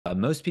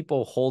most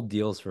people hold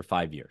deals for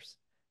 5 years.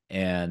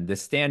 And the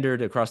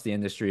standard across the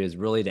industry is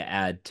really to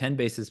add 10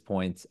 basis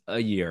points a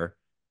year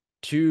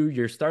to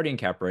your starting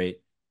cap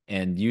rate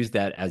and use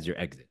that as your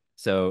exit.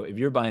 So if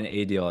you're buying an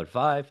A deal at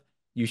 5,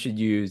 you should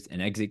use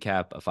an exit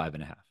cap of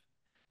 5.5.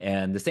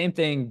 And the same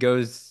thing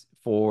goes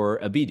for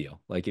a B deal.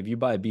 Like if you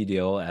buy a B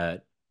deal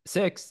at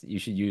 6, you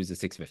should use a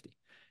 650.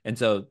 And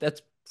so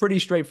that's pretty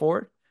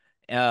straightforward.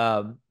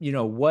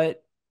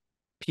 What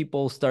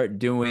people start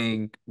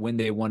doing when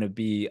they want to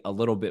be a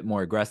little bit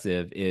more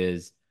aggressive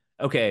is,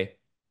 okay,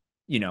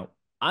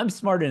 I'm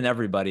smarter than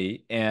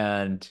everybody,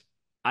 and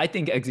I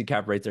think exit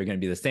cap rates are going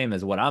to be the same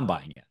as what I'm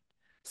buying at.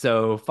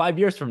 So 5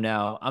 years from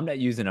now, I'm not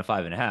using a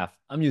 5.5,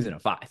 I'm using a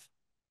 5.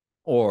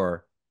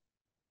 Or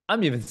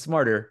I'm even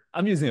smarter,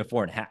 I'm using a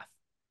 4.5.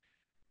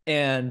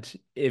 And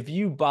if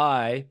you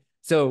buy,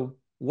 so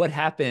what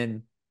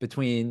happened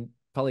between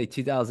probably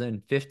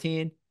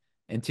 2015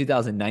 and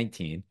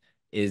 2019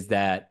 is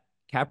that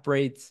cap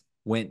rates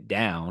went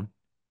down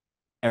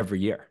every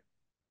year.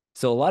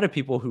 So a lot of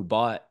people who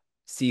bought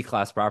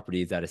C-class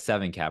properties at a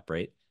 7 cap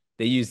rate,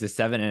 they used a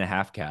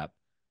 7.5 cap.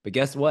 But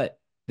guess what?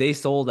 They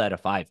sold at a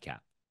 5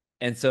 cap.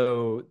 And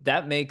so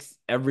that makes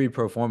every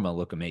pro forma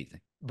look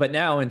amazing. But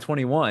now in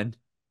 21,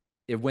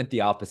 it went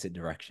the opposite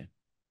direction.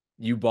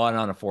 You bought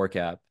on a 4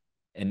 cap,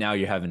 and now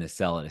you're having to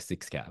sell at a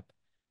 6 cap.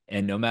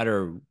 And no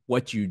matter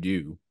what you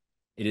do,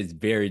 it is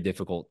very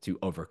difficult to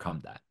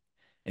overcome that.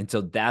 And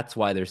so that's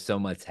why there's so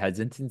much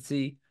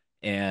hesitancy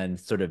and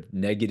sort of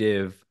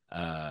negative,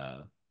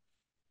 I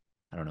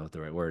don't know what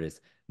the right word is,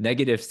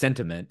 negative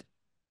sentiment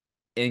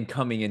in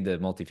coming into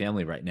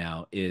multifamily right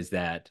now is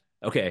that,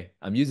 okay,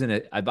 I'm using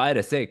it, I buy it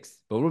at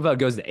 6, but what if it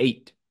goes to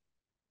 8?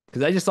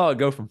 Because I just saw it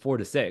go from 4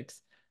 to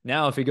 6.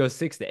 Now, if it goes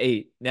 6 to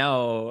 8,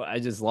 now I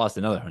just lost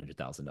another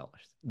 $100,000.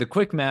 The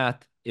quick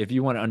math, if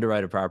you want to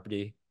underwrite a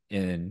property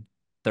in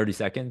 30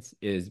 seconds,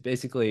 is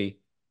basically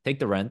take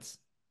the rents,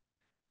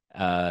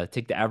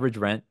 take the average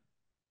rent,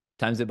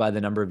 times it by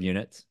the number of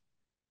units,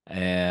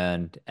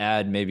 and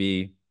add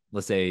maybe,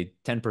 let's say,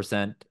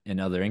 10% in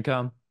other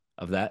income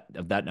of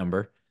that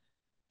number,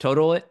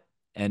 total it,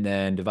 and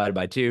then divide it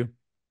by 2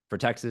 for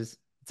taxes.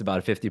 It's about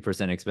a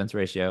 50% expense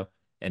ratio,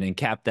 and then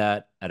cap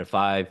that at a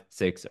 5,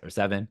 6, or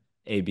 7,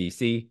 A, B,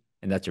 C,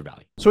 and that's your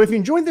value. So if you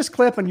enjoyed this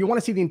clip and you want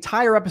to see the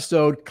entire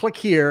episode, click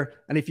here.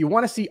 And if you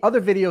want to see other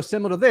videos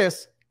similar to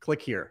this,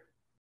 click here.